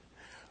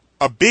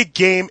A big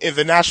game in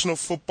the National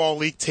Football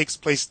League takes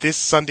place this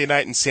Sunday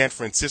night in San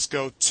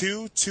Francisco.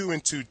 Two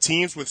 2-2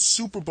 teams with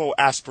Super Bowl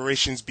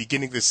aspirations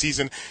beginning the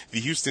season. The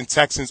Houston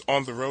Texans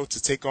on the road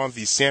to take on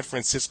the San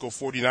Francisco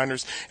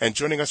 49ers. And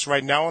joining us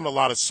right now on A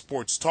Lot of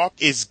Sports Talk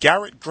is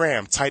Garrett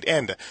Graham, tight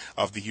end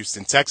of the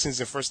Houston Texans.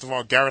 And first of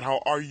all, Garrett,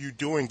 how are you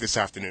doing this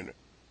afternoon?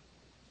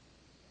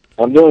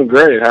 I'm doing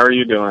great. How are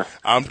you doing?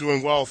 I'm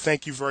doing well.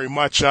 Thank you very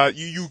much.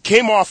 You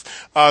came off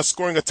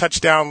scoring a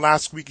touchdown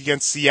last week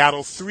against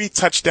Seattle, 3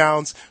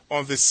 touchdowns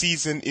on the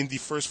season in the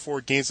first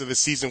 4 games of the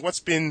season.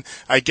 What's been,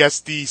 I guess,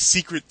 the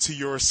secret to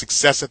your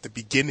success at the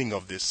beginning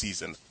of this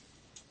season?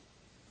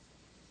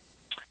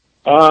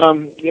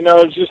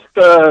 Just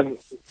kind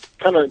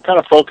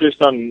of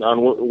focused on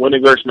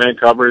winning versus man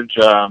coverage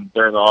during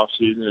the off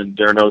season and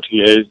during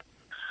OTAs. It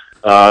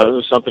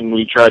was something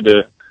we tried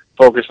to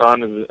focus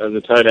on as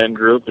a tight end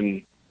group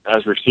and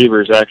as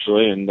receivers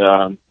actually, and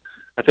I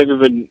think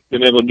we've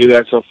been able to do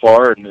that so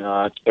far, and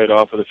it's paid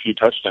off with a few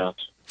touchdowns.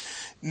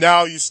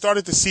 Now, you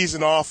started the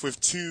season off with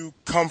 2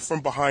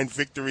 come-from-behind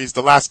victories.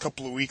 The last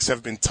couple of weeks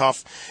have been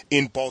tough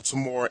in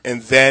Baltimore,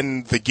 and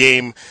then the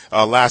game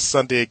last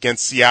Sunday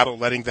against Seattle,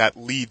 letting that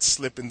lead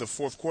slip in the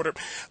fourth quarter.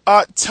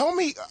 Tell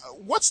me,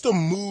 what's the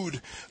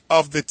mood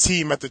of the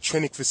team at the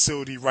training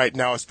facility right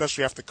now,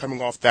 especially after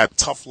coming off that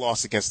tough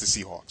loss against the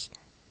Seahawks?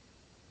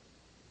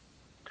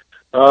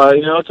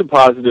 It's a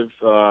positive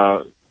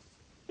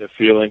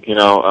feeling.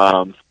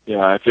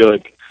 I feel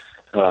like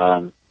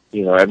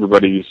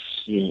everybody's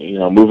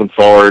moving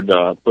forward,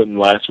 putting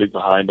last week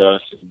behind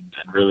us, and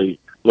really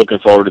looking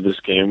forward to this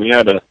game. We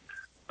had a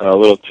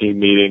little team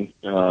meeting,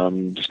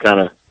 just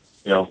kind of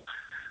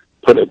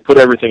put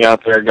everything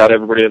out there, got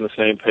everybody on the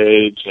same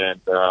page,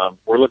 and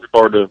we're looking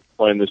forward to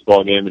playing this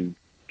ball game and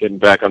getting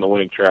back on the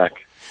winning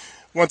track.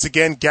 Once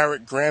again,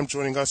 Garrett Graham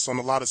joining us on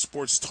A Lot of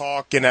Sports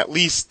Talk, and at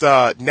least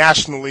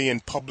nationally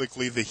and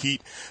publicly, the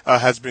heat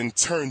has been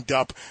turned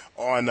up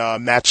on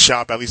Matt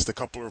Schaub. At least a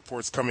couple of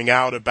reports coming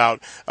out about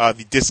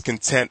the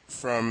discontent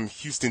from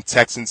Houston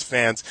Texans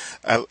fans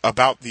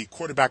about the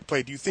quarterback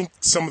play. Do you think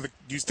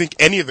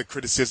any of the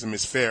criticism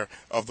is fair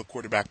of the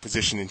quarterback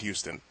position in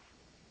Houston?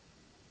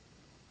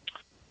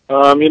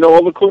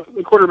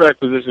 The quarterback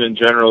position in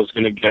general is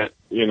going to get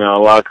a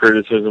lot of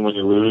criticism when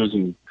you lose,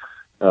 and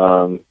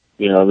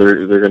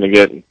they're going to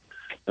get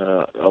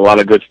a lot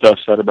of good stuff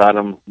said about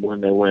them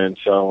when they win.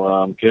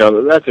 So,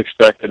 that's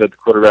expected at the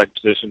quarterback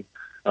position.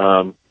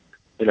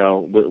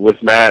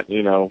 With Matt,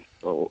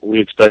 we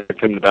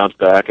expect him to bounce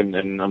back,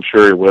 and I'm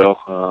sure he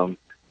will.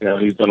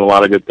 He's done a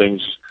lot of good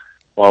things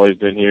while he's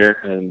been here,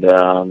 and,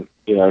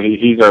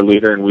 he's our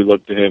leader, and we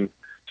look to him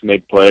to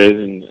make plays,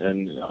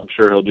 and I'm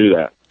sure he'll do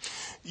that.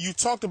 You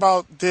talked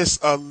about this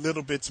a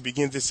little bit to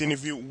begin this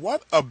interview.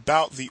 What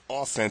about the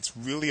offense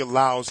really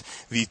allows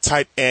the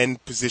tight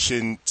end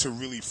position to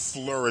really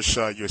flourish?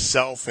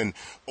 Yourself and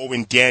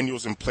Owen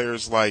Daniels and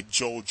players like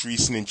Joel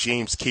Dreesen and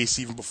James Case,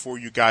 even before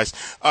you guys.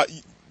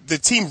 The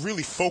team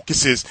really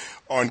focuses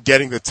on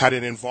getting the tight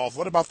end involved.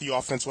 What about the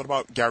offense? What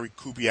about Gary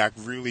Kubiak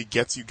really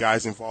gets you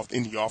guys involved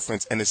in the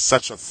offense and is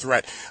such a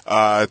threat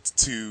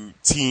to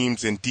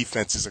teams and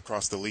defenses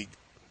across the league?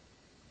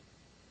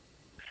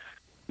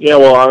 Yeah,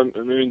 well,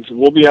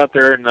 we'll be out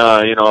there in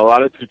a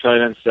lot of 2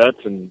 tight end sets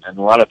and a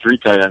lot of 3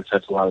 tight end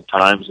sets a lot of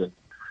times, and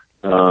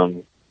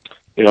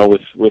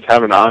with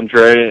having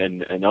Andre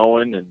and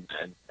Owen and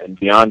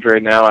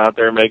DeAndre now out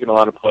there making a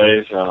lot of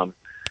plays,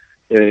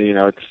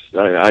 it's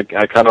I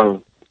kind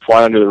of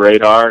fly under the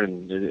radar,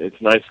 and it's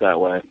nice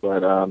that way.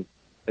 But I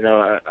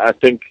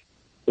think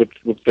with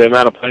the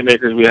amount of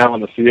playmakers we have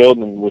on the field,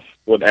 and with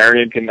what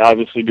Arian can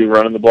obviously do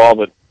running the ball,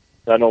 but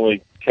not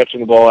only catching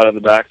the ball out of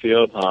the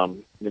backfield,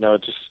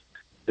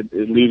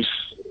 it leaves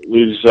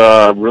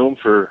room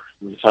for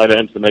the tight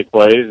ends to make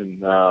plays,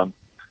 and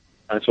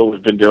that's what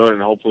we've been doing,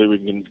 and hopefully we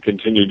can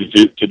continue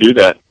to do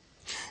that.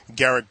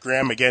 Garrett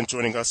Graham again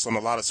joining us on A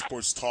Lot of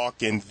Sports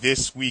Talk, and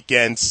this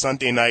weekend,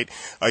 Sunday night,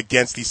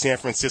 against the San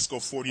Francisco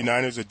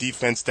 49ers, a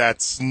defense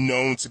that's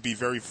known to be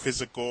very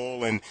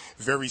physical and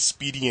very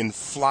speedy and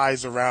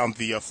flies around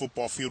the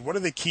football field. What are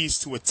the keys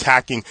to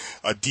attacking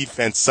a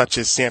defense such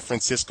as San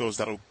Francisco's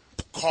that'll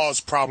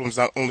cause problems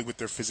not only with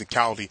their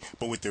physicality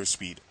but with their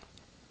speed?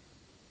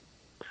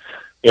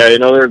 Yeah,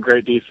 they're a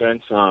great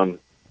defense. Obviously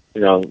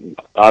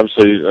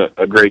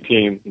a great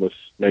team with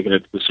making it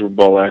to the Super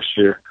Bowl last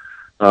year.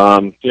 I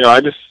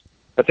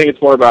think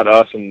it's more about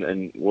us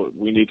and what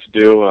we need to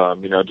do.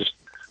 Run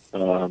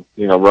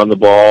the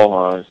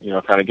ball.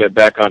 Kind of get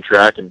back on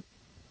track and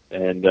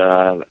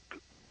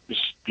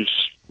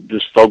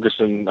just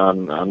focusing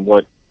on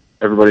what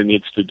everybody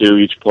needs to do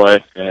each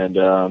play, and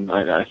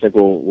I think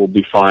we'll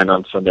be fine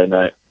on Sunday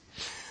night.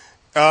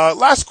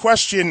 Last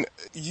question.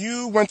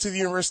 You went to the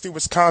University of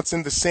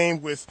Wisconsin, the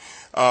same with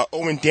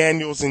Owen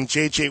Daniels and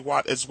J.J.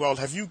 Watt as well.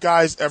 Have you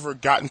guys ever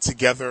gotten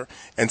together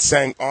and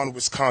sang on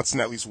Wisconsin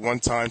at least one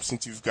time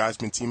since you guys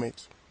been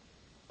teammates?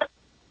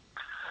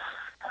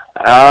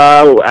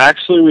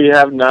 Actually, we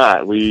have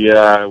not. We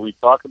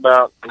talk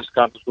about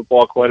Wisconsin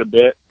football quite a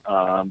bit,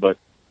 but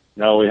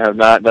No, we have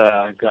not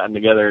gotten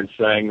together and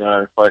sang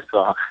our fight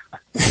song.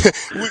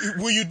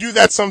 Will you do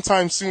that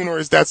sometime soon, or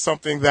is that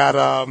something that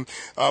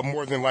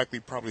more than likely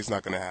probably is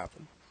not going to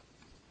happen?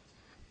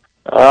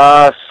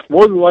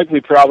 More than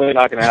likely, probably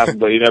not going to happen,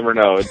 but you never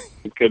know.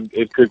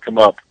 It could come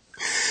up.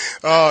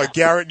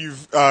 Garrett,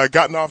 you've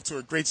gotten off to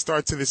a great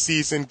start to the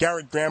season.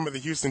 Garrett Graham of the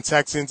Houston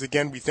Texans.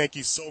 Again, we thank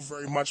you so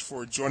very much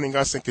for joining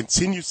us, and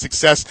continued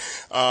success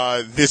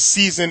this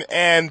season.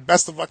 And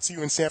best of luck to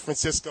you in San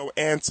Francisco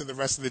and to the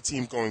rest of the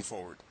team going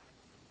forward.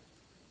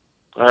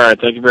 All right.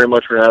 Thank you very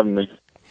much for having me.